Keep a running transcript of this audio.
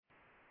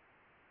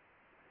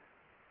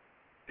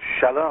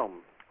Shalom.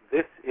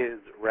 This is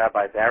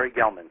Rabbi Barry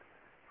Gelman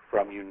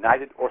from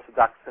United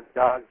Orthodox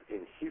Synagogues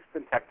in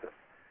Houston, Texas,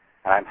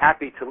 and I'm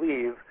happy to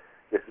leave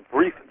this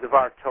brief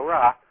Devar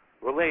Torah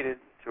related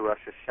to Rosh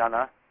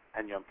Hashanah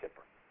and Yom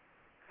Kippur.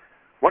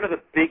 One of the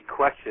big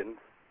questions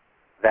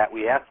that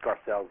we ask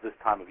ourselves this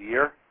time of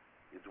year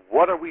is,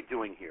 what are we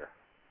doing here?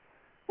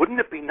 Wouldn't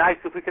it be nice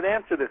if we could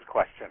answer this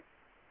question?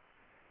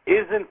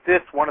 Isn't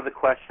this one of the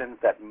questions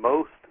that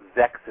most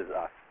vexes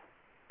us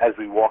as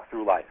we walk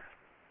through life?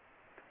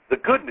 The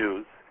good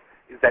news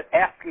is that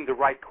asking the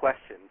right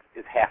questions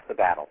is half the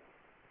battle.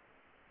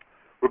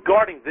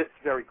 Regarding this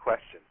very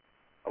question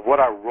of what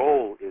our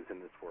role is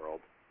in this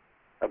world,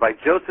 Rabbi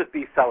Joseph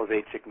B.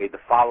 Soloveitchik made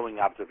the following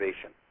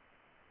observation.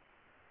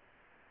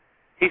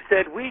 He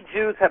said, "We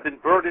Jews have been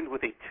burdened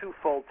with a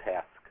twofold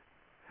task.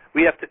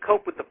 We have to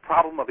cope with the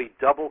problem of a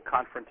double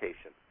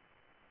confrontation.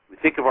 We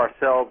think of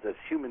ourselves as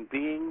human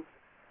beings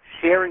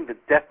sharing the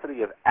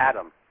destiny of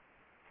Adam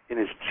in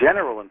his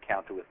general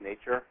encounter with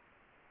nature,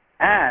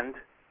 and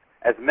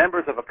as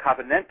members of a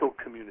covenantal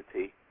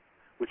community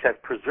which has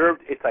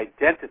preserved its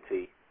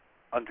identity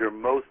under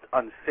most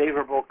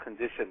unfavorable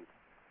conditions,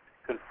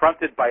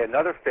 confronted by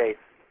another faith,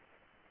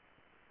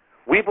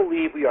 we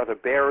believe we are the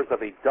bearers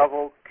of a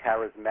double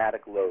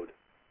charismatic load,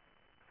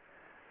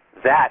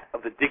 that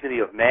of the dignity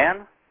of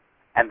man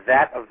and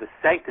that of the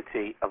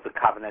sanctity of the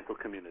covenantal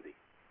community.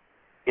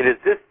 It is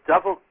this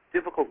double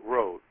difficult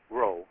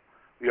role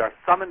we are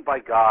summoned by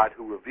God,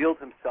 who revealed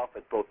himself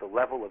at both the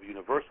level of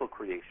universal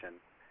creation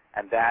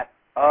and that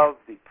of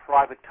the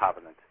private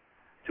covenant,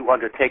 to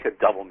undertake a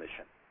double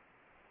mission: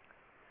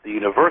 the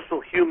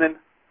universal human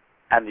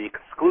and the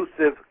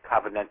exclusive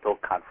covenantal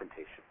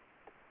confrontation.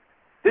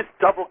 This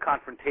double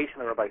confrontation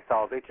that Rabbi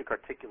Soloveitchik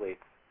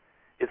articulates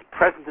is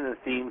present in the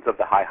themes of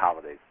the high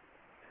holidays.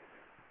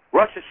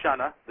 Rosh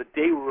Hashanah, the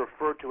day we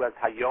refer to as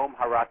Hayom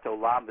Harat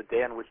Olam, the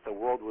day on which the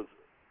world was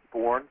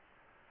born,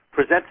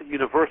 presents a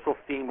universal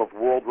theme of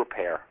world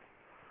repair.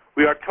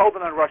 We are told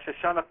that on Rosh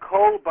Hashanah,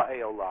 Kol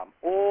Ba'ei Olam,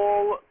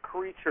 all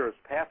creatures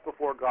pass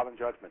before God in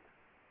judgment.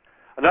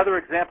 Another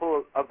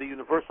example of the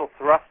universal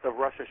thrust of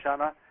Rosh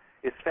Hashanah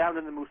is found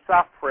in the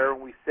Musaf prayer,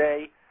 when we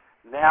say,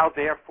 "Now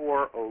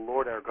therefore, O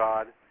Lord our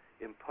God,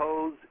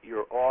 impose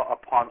your awe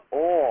upon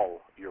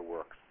all your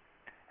works,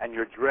 and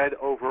your dread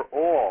over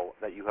all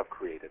that you have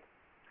created."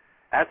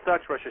 As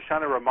such, Rosh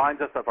Hashanah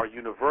reminds us of our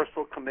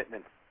universal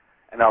commitments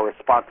and our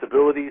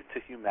responsibilities to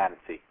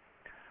humanity.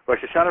 Rosh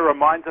Hashanah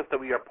reminds us that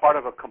we are part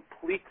of a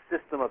complete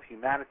system of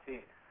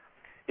humanity.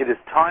 It is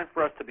time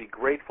for us to be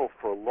grateful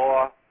for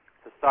law,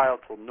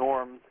 societal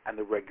norms, and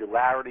the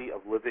regularity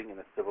of living in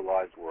a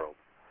civilized world.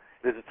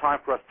 It is a time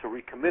for us to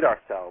recommit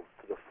ourselves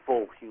to the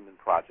full human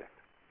project.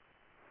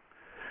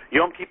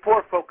 Yom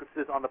Kippur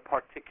focuses on the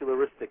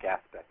particularistic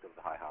aspect of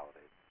the high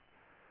holidays.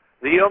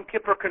 The Yom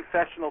Kippur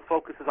confessional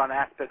focuses on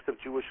aspects of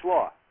Jewish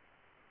law.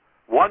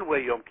 One way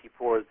Yom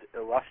Kippur is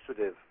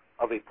illustrative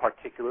of a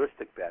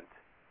particularistic bent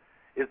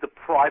is the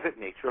private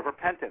nature of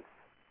repentance.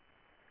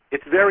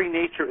 Its very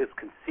nature is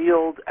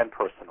concealed and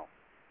personal,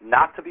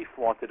 not to be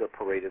flaunted or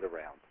paraded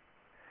around.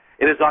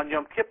 It is on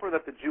Yom Kippur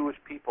that the Jewish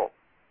people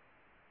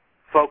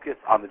focus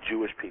on the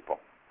Jewish people.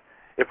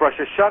 If Rosh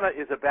Hashanah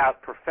is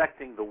about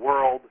perfecting the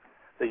world,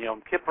 the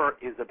Yom Kippur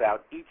is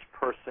about each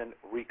person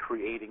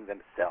recreating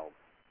themselves.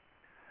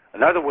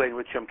 Another way in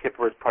which Yom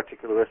Kippur is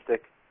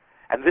particularistic,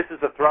 and this is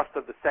the thrust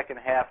of the second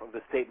half of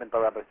the statement by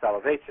Rabbi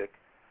Soloveitchik,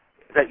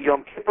 is that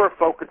Yom Kippur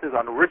focuses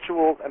on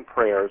rituals and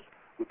prayers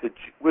with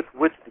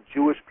which the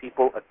Jewish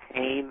people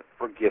attain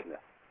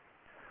forgiveness.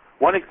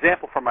 One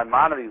example from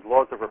Maimonides'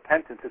 Laws of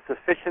Repentance is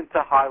sufficient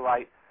to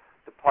highlight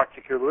the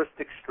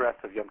particularistic stress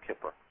of Yom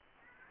Kippur.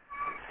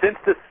 Since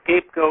the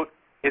scapegoat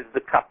is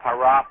the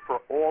kapara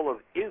for all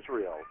of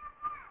Israel,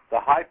 the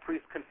high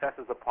priest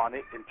confesses upon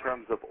it in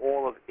terms of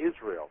all of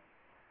Israel,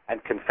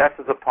 and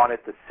confesses upon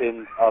it the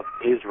sins of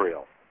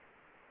Israel.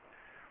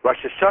 Rosh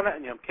Hashanah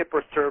and Yom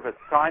Kippur serve as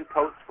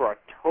signposts for our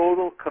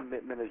total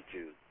commitment as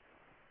Jews.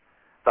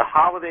 The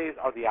holidays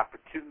are the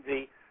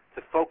opportunity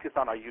to focus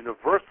on our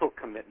universal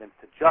commitment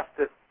to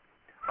justice,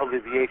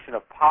 alleviation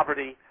of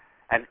poverty,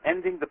 and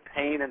ending the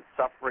pain and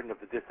suffering of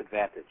the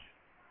disadvantaged.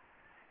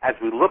 As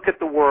we look at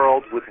the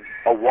world with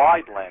a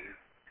wide lens,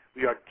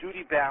 we are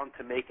duty-bound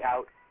to make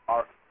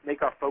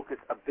our focus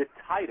a bit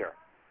tighter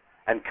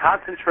and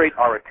concentrate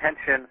our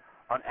attention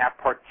on our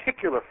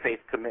particular faith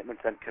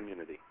commitments and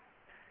community.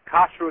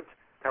 Kashrut,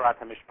 Tarat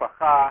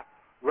HaMishpacha,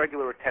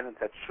 regular attendance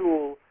at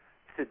shul,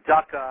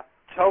 tzedakah,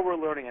 Torah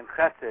learning, and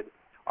chesed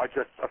are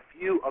just a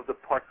few of the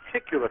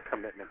particular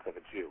commitments of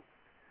a Jew.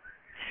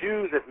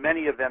 Choose as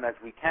many of them as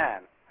you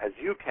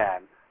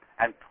can,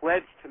 and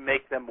pledge to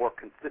make them more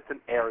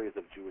consistent areas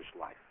of Jewish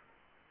life.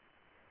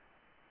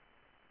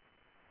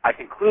 I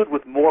conclude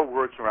with more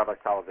words from Rabbi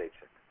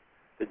Soloveitchik.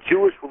 The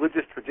Jewish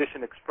religious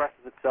tradition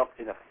expresses itself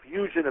in a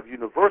fusion of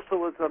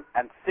universalism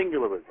and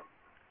singularism.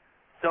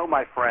 So,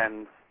 my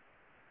friends,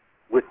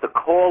 with the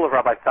call of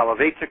Rabbi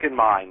Soloveitchik in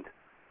mind,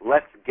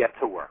 let's get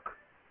to work.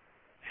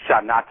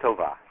 Shana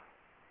Tova.